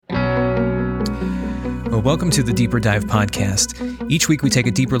Well, welcome to the Deeper Dive Podcast. Each week we take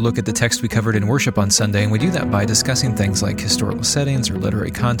a deeper look at the text we covered in worship on Sunday, and we do that by discussing things like historical settings or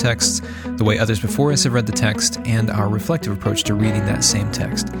literary contexts, the way others before us have read the text, and our reflective approach to reading that same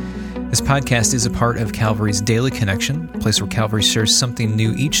text. This podcast is a part of Calvary's Daily Connection, a place where Calvary shares something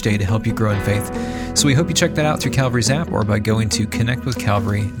new each day to help you grow in faith. So we hope you check that out through Calvary's app or by going to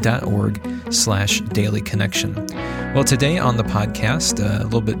connectwithcalvary.org/dailyconnection. Well, today on the podcast, a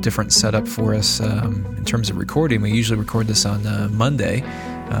little bit different setup for us in terms of recording. We usually record this on Monday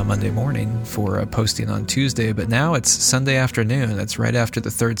morning for posting on Tuesday, but now it's Sunday afternoon. That's right after the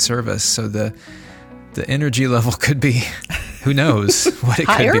third service, so the energy level could be, who knows what it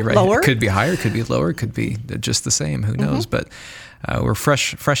higher, could be, right? Lower? It could be higher, could be lower, could be just the same, who knows? But we're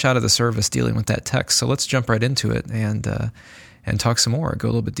fresh out of the service dealing with that text. So let's jump right into it and talk some more, go a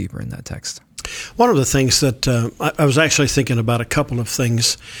little bit deeper in that text. One of the things that I was actually thinking about a couple of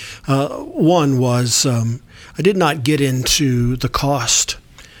things. One was I did not get into the cost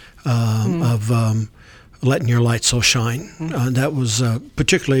of letting your light so shine. That was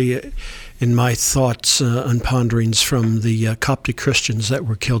particularly in my thoughts and ponderings from the Coptic Christians that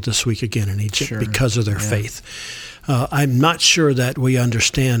were killed this week again in Egypt because of their faith. I'm not sure that we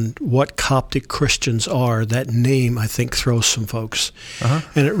understand what Coptic Christians are. That name, I think, throws some folks.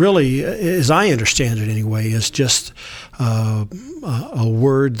 And it really, as I understand it anyway, is just a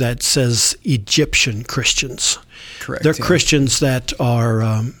word that says Egyptian Christians. Correct. They're Christians that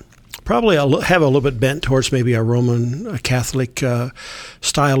are probably have a little bit bent towards maybe a Roman Catholic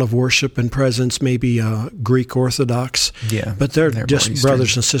style of worship and presence, maybe Greek Orthodox. Yeah, but they're just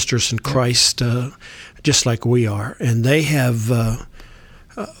brothers and sisters in Christ, just like we are. And they have,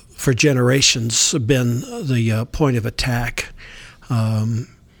 for generations, been the point of attack. And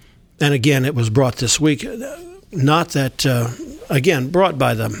again, it was brought this week, not that, again, brought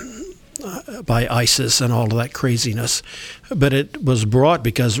by by ISIS and all of that craziness, but it was brought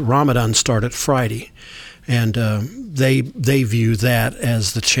because Ramadan started Friday, and they view that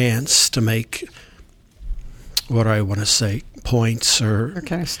as the chance to make, what do I want to say, points or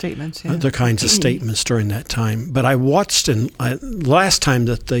kind of statements, other kinds of statements during that time. But I watched, and last time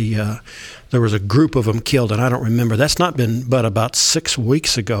that there was a group of them killed, and I don't remember, that's not been but about 6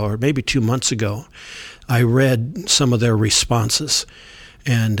 weeks ago or maybe 2 months ago, I read some of their responses.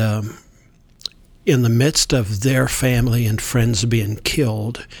 And in the midst of their family and friends being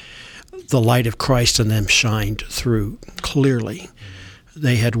killed, the light of Christ in them shined through clearly.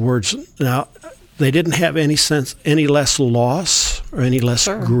 They had words. Now, they didn't have any less loss or any less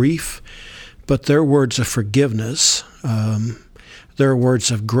grief, but their words of forgiveness, their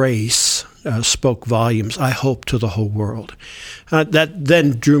words of grace spoke volumes, I hope, to the whole world. That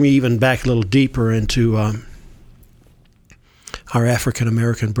then drew me even back a little deeper into our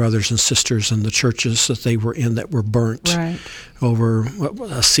African-American brothers and sisters in the churches that they were in that were burnt over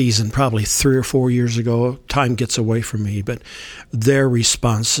a season, probably 3 or 4 years ago. Time gets away from me, but their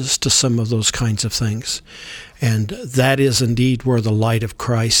responses to some of those kinds of things. And that is indeed where the light of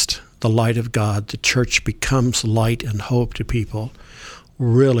Christ, the light of God, the church becomes light and hope to people,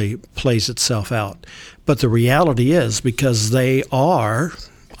 really plays itself out. But the reality is, because they are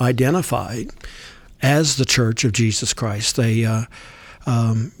identified as the Church of Jesus Christ, they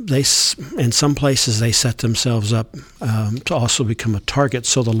in some places they set themselves up to also become a target.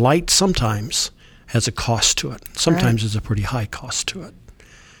 So the light sometimes has a cost to it. Sometimes it's a pretty high cost to it.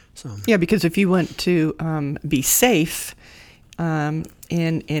 So. Yeah, because if you want to be safe in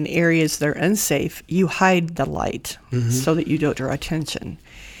areas that are unsafe, you hide the light so that you don't draw attention.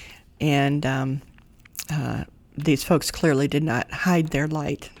 And these folks clearly did not hide their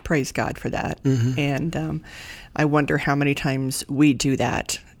light. Praise God for that. And I wonder how many times we do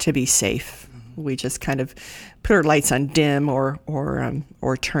that to be safe. We just kind of put our lights on dim or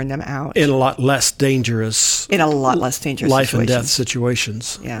turn them out. In a lot less dangerous life and death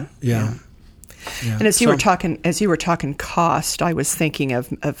situations. Yeah. And as you were talking cost, I was thinking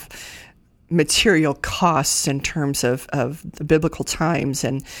of material costs in terms of the biblical times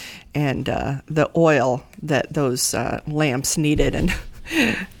and the oil that those lamps needed. And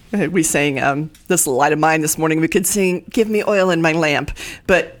we sang "This Light of Mine" this morning. We could sing "Give Me Oil in My Lamp,"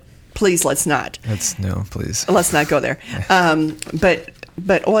 but please let's not. Please. Let's not go there.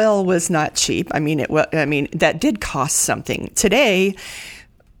 But oil was not cheap. I mean, that did cost something. Today,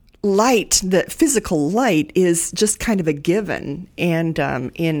 light, the physical light, is just kind of a given. And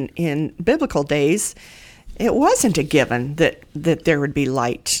in biblical days, it wasn't a given that there would be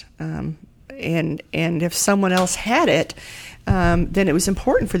light. And if someone else had it, then it was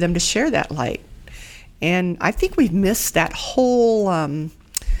important for them to share that light. And I think we've missed that whole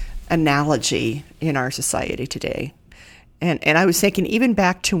analogy in our society today. And I was thinking, even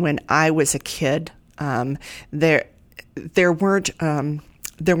back to when I was a kid, there weren't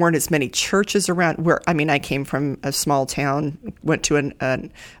as many churches around. I came from a small town, went to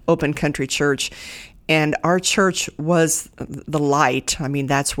an open country church, and our church was the light. I mean,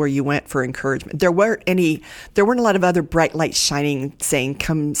 that's where you went for encouragement. There weren't a lot of other bright lights shining, saying,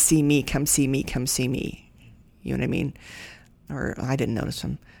 "Come see me, come see me, come see me." You know what I mean? Or I didn't notice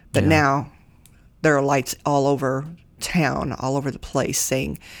them, but now there are lights all over town, all over the place,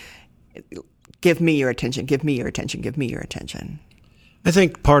 saying, "Give me your attention, give me your attention, give me your attention." I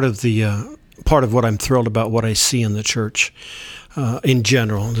think part of what I'm thrilled about what I see in the church in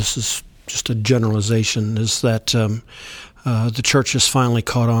general, this is just a generalization, is that the church has finally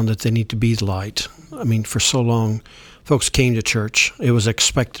caught on that they need to be the light. I mean, for so long, folks came to church. It was an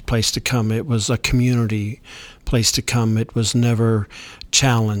expected place to come. It was a community place to come. It was never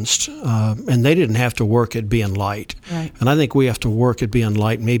challenged. And they didn't have to work at being light. Right. And I think we have to work at being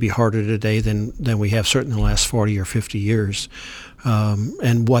light maybe harder today than we have certainly in the last 40 or 50 years.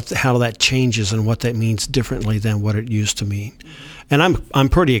 And how that changes and what that means differently than what it used to mean. And I'm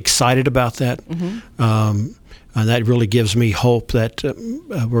pretty excited about that. And that really gives me hope that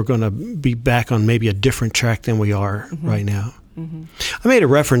we're going to be back on maybe a different track than we are right now. I made a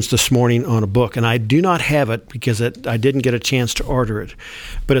reference this morning on a book, and I do not have it because I didn't get a chance to order it.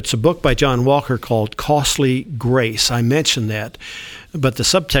 But it's a book by John Walker called Costly Grace. I mentioned that. But the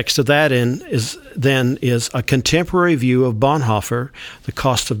subtext of that is a contemporary view of Bonhoeffer, The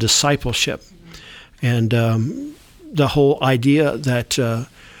Cost of Discipleship. And the whole idea that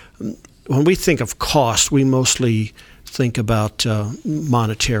when we think of cost, we mostly think about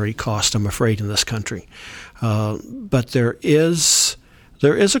monetary cost, I'm afraid, in this country. But there is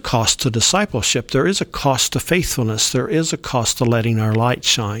a cost to discipleship. There is a cost to faithfulness. There is a cost to letting our light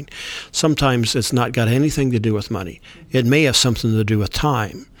shine. Sometimes it's not got anything to do with money. It may have something to do with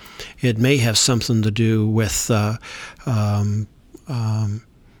time. It may have something to do with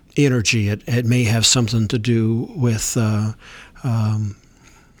energy. It may have something to do with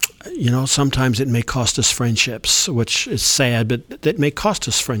sometimes it may cost us friendships, which is sad, but that may cost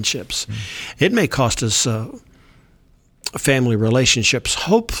us friendships. It may cost us family relationships.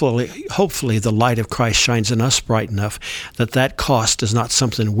 Hopefully the light of Christ shines in us bright enough that cost is not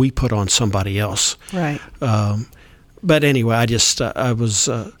something we put on somebody else. Right. But anyway, I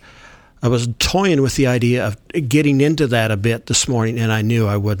was toying with the idea of getting into that a bit this morning, and I knew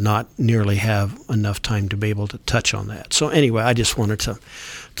I would not nearly have enough time to be able to touch on that. So anyway, I just wanted to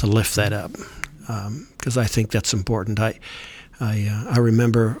lift that up because I think that's important. I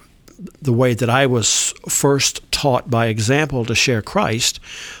remember the way that I was first taught by example to share Christ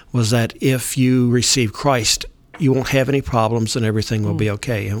was that if you receive Christ, you won't have any problems and everything will be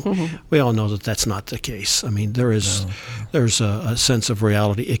okay. And we all know that that's not the case. I mean, there's a sense of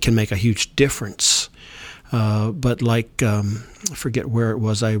reality. It can make a huge difference. But like, I forget where it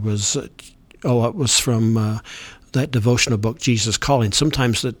was. It was from that devotional book, Jesus Calling.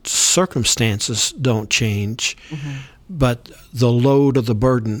 Sometimes the circumstances don't change, but the load of the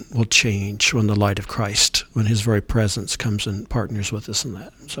burden will change when the light of Christ, when His very presence comes and partners with us in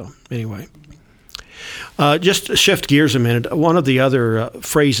that. So anyway. Just to shift gears a minute, one of the other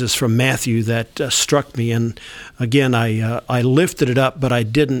phrases from Matthew that struck me, and again, I lifted it up, but I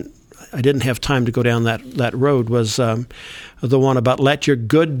didn't have time to go down that road, was the one about let your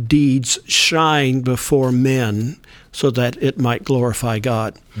good deeds shine before men so that it might glorify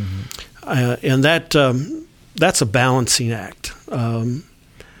God. And that's a balancing act.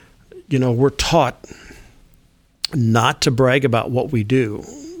 We're taught not to brag about what we do.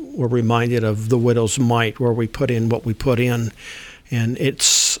 We're reminded of the widow's mite, where we put in what we put in, and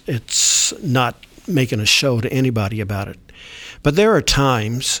it's not making a show to anybody about it. But there are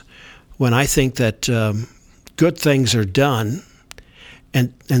times when I think that good things are done,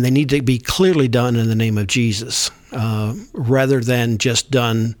 and they need to be clearly done in the name of Jesus, rather than just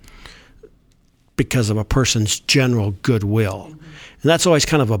done because of a person's general goodwill. And that's always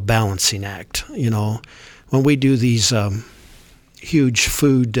kind of a balancing act, when we do these huge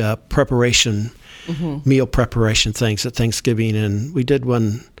food preparation, meal preparation things at Thanksgiving, and we did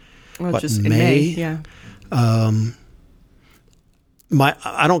one, in May? Yeah. I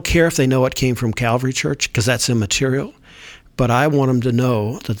don't care if they know it came from Calvary Church, because that's immaterial, but I want them to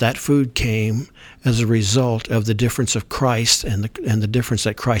know that food came as a result of the difference of Christ and the difference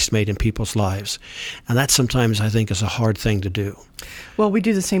that Christ made in people's lives. And that sometimes I think is a hard thing to do. Well, we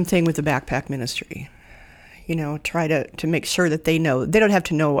do the same thing with the backpack ministry. Try to make sure that they know. They don't have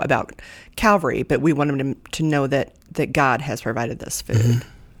to know about Calvary, but we want them to know that God has provided this food.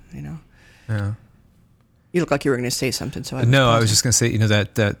 Yeah. You look like you were going to say something. So I was just going to say,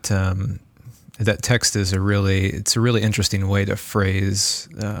 that text is a really interesting way to phrase,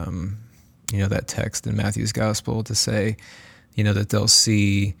 that text in Matthew's gospel to say, that they'll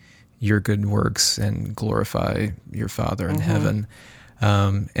see your good works and glorify your Father in heaven.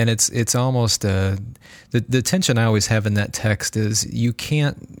 And it's almost the tension I always have in that text is you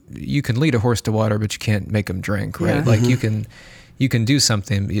can lead a horse to water, but you can't make them drink, right? Yeah. Like you can do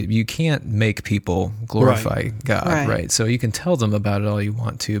something. You can't make people glorify God, right? So you can tell them about it all you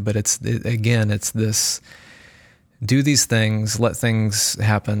want to, but it's this: do these things, let things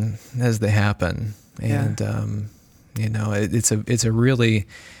happen as they happen, and it's a really.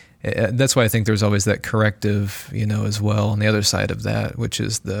 That's why I think there's always that corrective, as well on the other side of that, which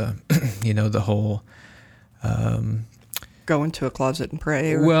is the, the whole. Go into a closet and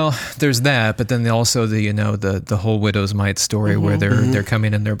pray. Well, there's that, but then also the whole widow's mite story where they're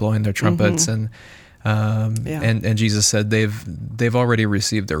coming and they're blowing their trumpets and Jesus said they've already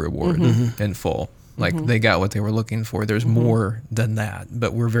received their reward in full. Like they got what they were looking for. There's more than that,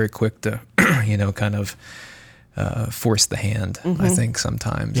 but we're very quick to, kind of force the hand. I think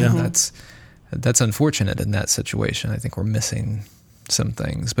sometimes, and that's unfortunate in that situation. I think we're missing some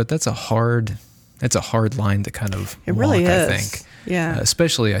things, but that's a hard line to kind of it really walk, is. I think. Yeah.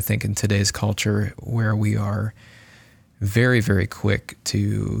 Especially, I think, in today's culture where we are very, very quick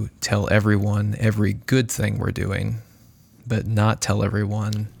to tell everyone every good thing we're doing, but not tell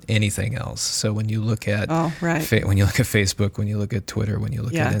everyone anything else. So when you look at when you look at Facebook, when you look at Twitter, when you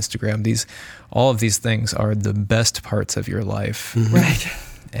look at Instagram, all of these things are the best parts of your life, right?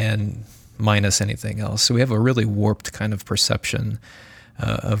 And minus anything else. So we have a really warped kind of perception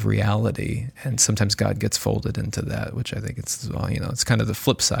of reality, and sometimes God gets folded into that, which I think it's kind of the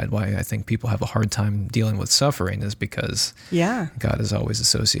flip side why I think people have a hard time dealing with suffering is because God is always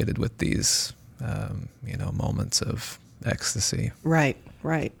associated with these moments of ecstasy. Right.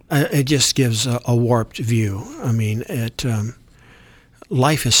 It just gives a warped view. I mean,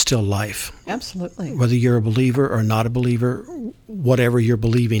 life is still life. Absolutely. Whether you're a believer or not a believer, whatever you're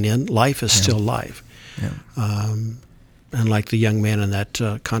believing in, life is still life. Yeah. And like the young man in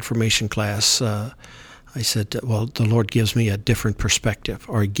that confirmation class, I said, well, the Lord gives me a different perspective,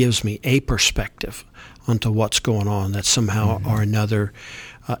 or He gives me a perspective onto what's going on that somehow or another,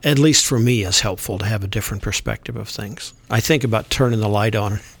 at least for me, is helpful to have a different perspective of things. I think about turning the light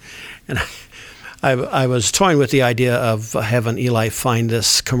on, and I was toying with the idea of having Eli find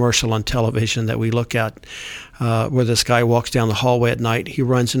this commercial on television that we look at, where this guy walks down the hallway at night. He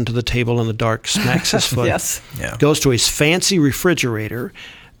runs into the table in the dark, smacks his foot, goes to his fancy refrigerator,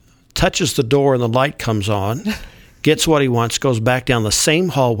 touches the door, and the light comes on, gets what he wants, goes back down the same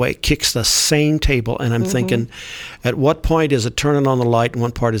hallway, kicks the same table. And I'm thinking, at what point is it turning on the light, and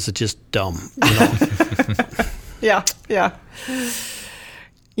what part is it just dumb? Yeah.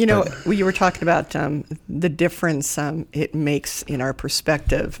 You were talking about the difference it makes in our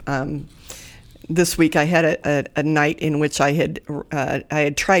perspective. This week I had a night in which I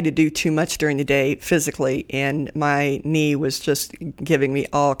had tried to do too much during the day physically, and my knee was just giving me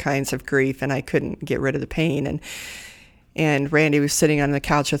all kinds of grief, and I couldn't get rid of the pain. And Randy was sitting on the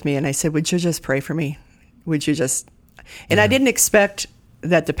couch with me, and I said, "Would you just pray for me? Would you just?" And I didn't expect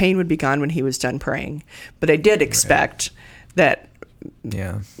that the pain would be gone when he was done praying, but I did expect that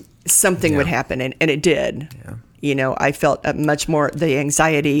something would happen, and it did. Yeah. I felt much more, the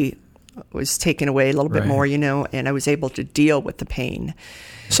anxiety was taken away a little bit more, and I was able to deal with the pain.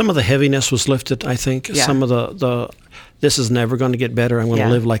 Some of the heaviness was lifted, I think. Yeah. Some of the this is never going to get better. I'm going to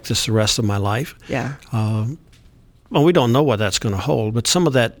live like this the rest of my life. Yeah. Well, we don't know what that's going to hold, but some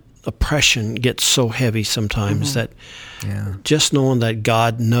of that oppression gets so heavy sometimes that just knowing that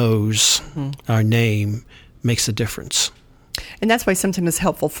God knows our name makes a difference. And that's why sometimes it's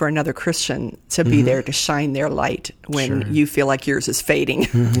helpful for another Christian to be there to shine their light when you feel like yours is fading.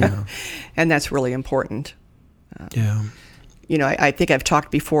 And that's really important. I think I've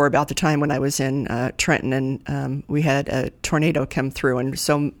talked before about the time when I was in Trenton, and we had a tornado come through, and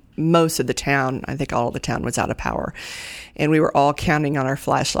so most of the town, I think all of the town, was out of power. And we were all counting on our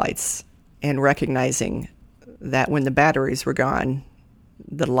flashlights and recognizing that when the batteries were gone,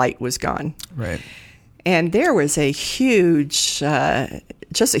 the light was gone. Right. And there was a huge,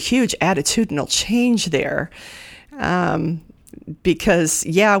 just a huge attitudinal change there. Because,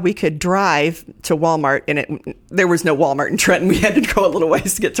 we could drive to Walmart, and there was no Walmart in Trenton. We had to go a little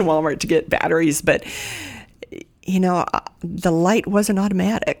ways to get to Walmart to get batteries. But the light wasn't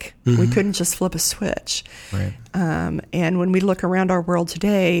automatic. We couldn't just flip a switch. Right. And when we look around our world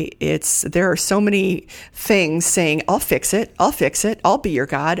today, there are so many things saying, "I'll fix it. I'll be your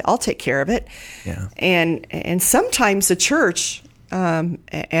God. I'll take care of it." Yeah. And sometimes the church, and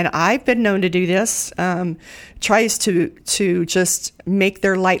I've been known to do this, tries to just make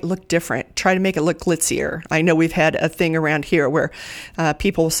their light look different, try to make it look glitzier. I know we've had a thing around here where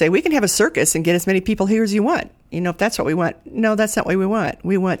people will say, "We can have a circus and get as many people here as you want. If that's what we want." No, that's not what we want.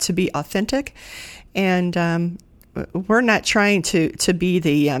 We want to be authentic, and we're not trying to be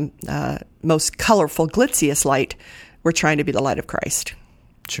the most colorful, glitziest light. We're trying to be the light of Christ.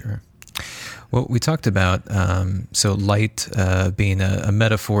 Sure. Well, we talked about light being a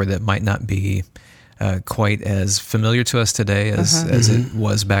metaphor that might not be quite as familiar to us today as it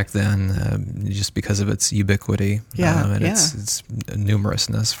was back then, just because of its ubiquity and its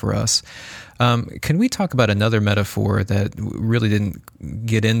numerousness for us. Can we talk about another metaphor that really didn't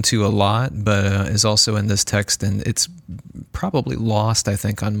get into a lot, but is also in this text, and it's probably lost, I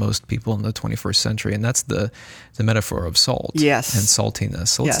think, on most people in the 21st century, and that's the metaphor of salt and saltiness.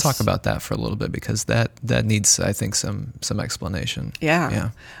 So let's talk about that for a little bit, because that needs, I think, some explanation. Yeah.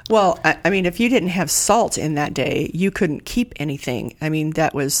 Well, I mean, if you didn't have salt in that day, you couldn't keep anything. I mean,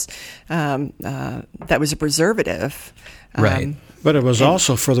 that was a preservative. Right. But it was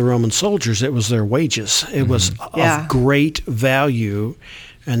also for the Roman soldiers, it was their wages. It was of great value,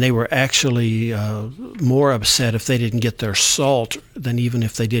 and they were actually more upset if they didn't get their salt than even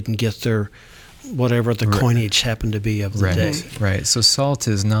if they didn't get their whatever the coinage happened to be of the day. Right. So salt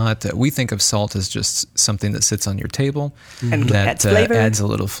is not, we think of salt as just something that sits on your table and that adds a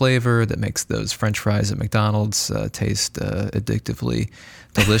little flavor, that makes those French fries at McDonald's taste addictively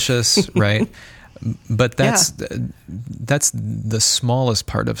delicious, right? But that's the smallest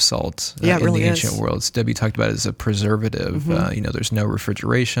part of salt in really the ancient world. Debbie talked about it as a preservative. There's no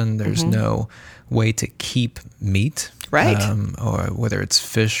refrigeration. There's no way to keep meat, right? Or whether it's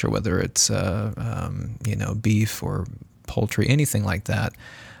fish or whether it's beef or poultry, anything like that.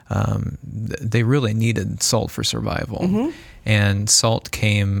 They really needed salt for survival, and salt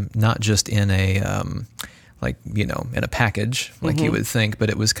came not just in a in a package, like you would think, but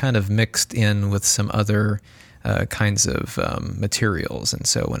it was kind of mixed in with some other kinds of materials. And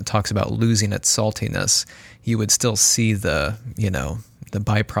so when it talks about losing its saltiness, you would still see the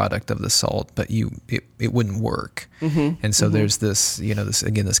byproduct of the salt, but it wouldn't work. And so there's this,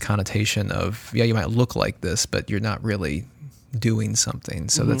 this connotation of, you might look like this, but you're not really doing something.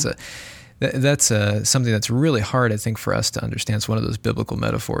 So that's something that's really hard, I think, for us to understand. It's one of those biblical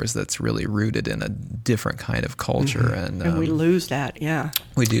metaphors that's really rooted in a different kind of culture, and we lose that.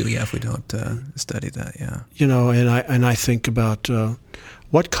 We do, if we don't study that. And I think about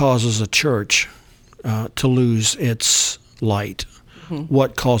what causes a church to lose its light.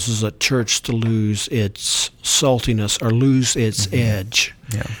 What causes a church to lose its saltiness or lose its edge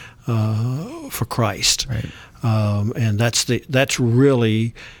for Christ? Right. And that's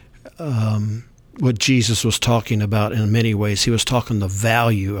really what Jesus was talking about in many ways. He was talking the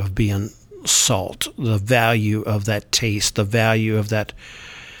value of being salt, the value of that taste, the value of that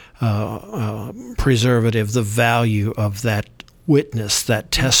preservative, the value of that witness,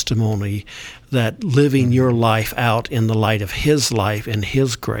 that testimony, that living your life out in the light of His life and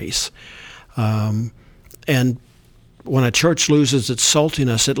His grace. And when a church loses its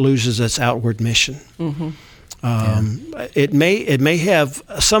saltiness, it loses its outward mission. It may have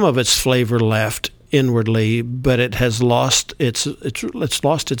some of its flavor left inwardly, but it has lost it's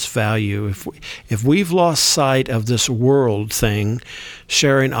lost its value. If we've lost sight of this world thing,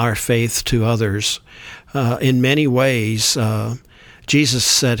 sharing our faith to others, in many ways, Jesus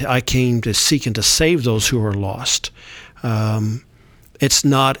said, "I came to seek and to save those who are lost." It's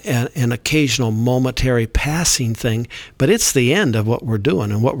not an occasional momentary passing thing, but it's the end of what we're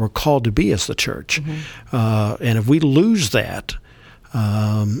doing and what we're called to be as the church. And if we lose that,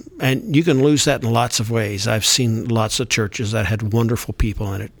 and you can lose that in lots of ways. I've seen lots of churches that had wonderful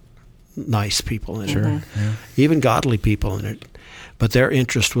people in it, nice people in it, even godly people in it, but their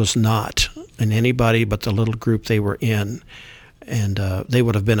interest was not in anybody but the little group they were in. And they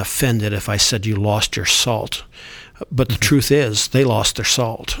would have been offended if I said you lost your salt. But the truth is, they lost their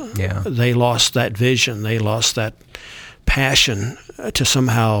salt. Yeah. They lost that vision. They lost that passion to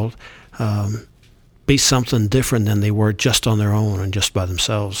somehow be something different than they were just on their own and just by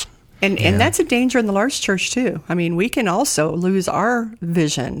themselves. And that's a danger in the large church too. I mean, we can also lose our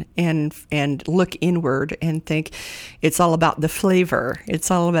vision and look inward and think it's all about the flavor.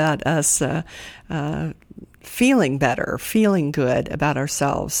 It's all about us feeling better, feeling good about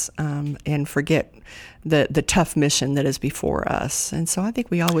ourselves, and forget the tough mission that is before us. And so I think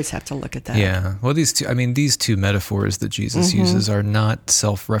we always have to look at that. Yeah. Well, these two metaphors that Jesus uses are not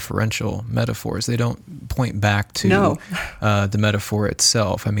self-referential metaphors. They don't point back to the metaphor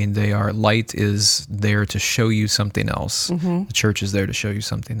itself. I mean, they are, light is there to show you something else. The church is there to show you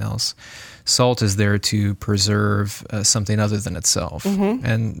something else. Salt is there to preserve something other than itself.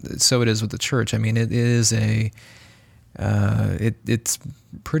 And so it is with the church. I mean, it is it's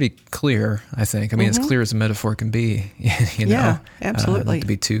pretty clear, I think. I mean, as clear as a metaphor can be, you know. Yeah, absolutely. Not to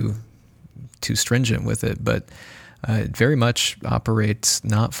be too stringent with it, but it very much operates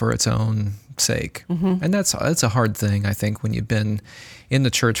not for its own sake. And that's a hard thing, I think, when you've been in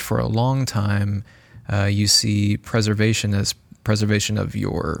the church for a long time. You see preservation as preservation of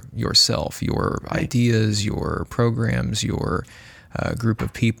yourself, your ideas, your programs, your group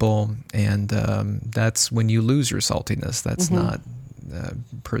of people, and that's when you lose your saltiness. That's not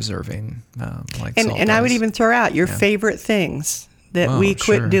preserving like salt And does. I would even throw out your favorite things that we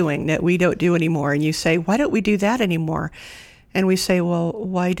quit doing, that we don't do anymore. And you say, why don't we do that anymore? And we say, well,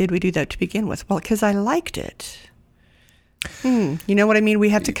 why did we do that to begin with? Well, because I liked it. You know what I mean? We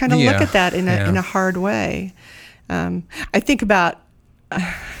have to kind of look at that in a hard way. I think about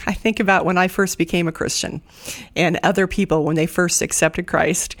when I first became a Christian, and other people when they first accepted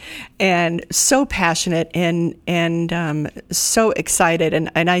Christ, and so passionate and so excited.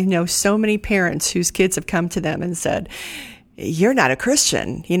 And I know so many parents whose kids have come to them and said, you're not a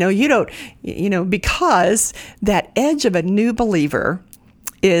Christian. You know, you don't, because that edge of a new believer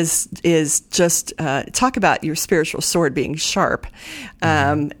is just, talk about your spiritual sword being sharp.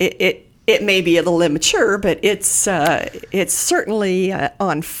 It may be a little immature, but it's certainly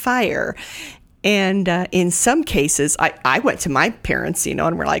on fire. And in some cases, I went to my parents,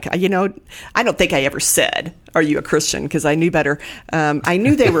 and we're like, I don't think I ever said, "Are you a Christian?" Because I knew better. I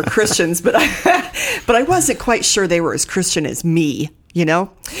knew they were Christians, but I wasn't quite sure they were as Christian as me. And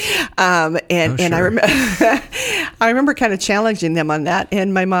I remember kind of challenging them on that,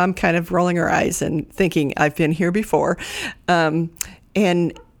 and my mom kind of rolling her eyes and thinking, I've been here before.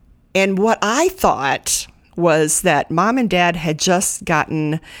 And what I thought was that Mom and Dad had just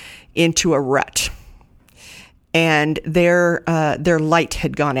gotten into a rut, and their light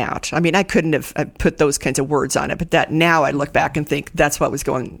had gone out. I mean, I couldn't have put those kinds of words on it, but that now I look back and think that's what was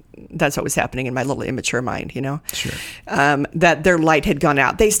happening in my little immature mind, Sure. That their light had gone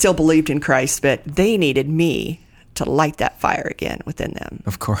out. They still believed in Christ, but they needed me to light that fire again within them.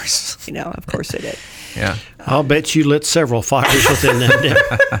 Of course. Of course they did. Yeah. I'll bet you lit several fires within them, Deb.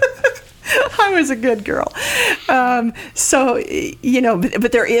 I was a good girl. But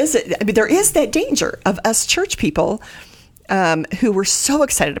there is that danger of us church people who were so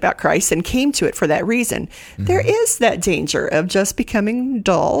excited about Christ and came to it for that reason. There is that danger of just becoming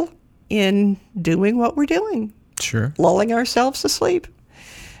dull in doing what we're doing. Sure. Lulling ourselves to sleep.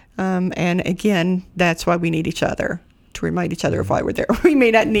 And again, that's why we need each other, to remind each other of why we're there. We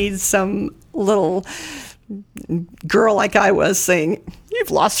may not need some little girl like I was saying,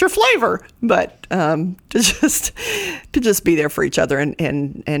 "You've lost your flavor," but to just be there for each other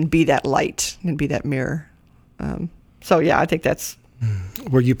and be that light and be that mirror. I think that's.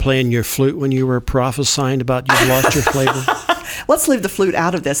 Were you playing your flute when you were prophesying about you've lost your flavor? Let's leave the flute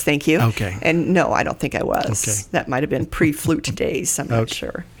out of this, thank you. Okay. And no, I don't think I was. Okay. That might have been pre-flute days. I'm not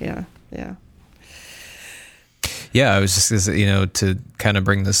sure. Yeah. Yeah, I was just, to kind of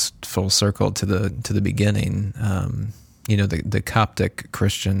bring this full circle to the beginning. The Coptic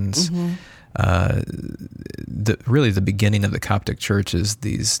Christians. The beginning of the Coptic Church is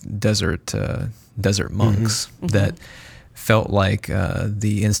these desert monks that felt like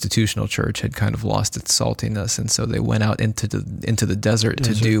the institutional church had kind of lost its saltiness, and so they went out into the desert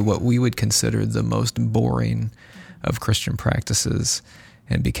to do what we would consider the most boring of Christian practices,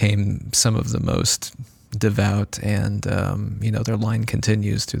 and became some of the most devout, and their line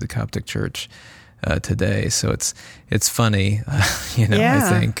continues through the Coptic Church today. So it's funny, I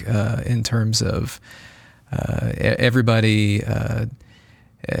think in terms of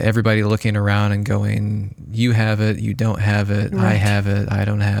everybody looking around and going, "You have it, you don't have it, right. I have it, I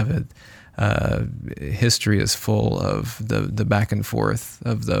don't have it." History is full of the back and forth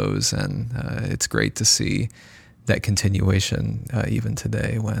of those, and it's great to see that continuation even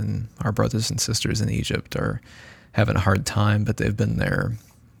today, when our brothers and sisters in Egypt are having a hard time, but they've been there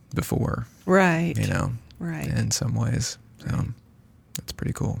before. Right. Right. In some ways. So that's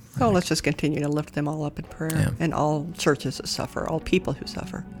pretty cool. So let's just continue to lift them all up in prayer, and all churches that suffer, all people who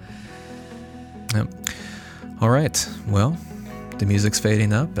suffer. Yep. All right. Well, the music's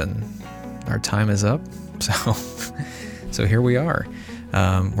fading up and our time is up. So here we are.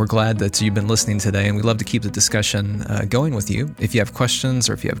 We're glad that you've been listening today, and we love to keep the discussion going with you. If you have questions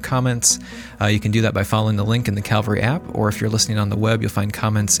or if you have comments, you can do that by following the link in the Calvary app, or if you're listening on the web, you'll find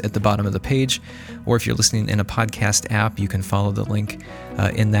comments at the bottom of the page, or if you're listening in a podcast app, you can follow the link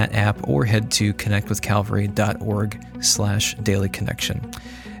in that app, or head to connectwithcalvary.org/dailyconnection.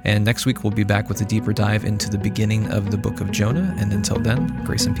 And next week, we'll be back with a deeper dive into the beginning of the book of Jonah, and until then,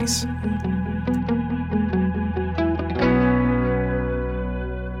 grace and peace.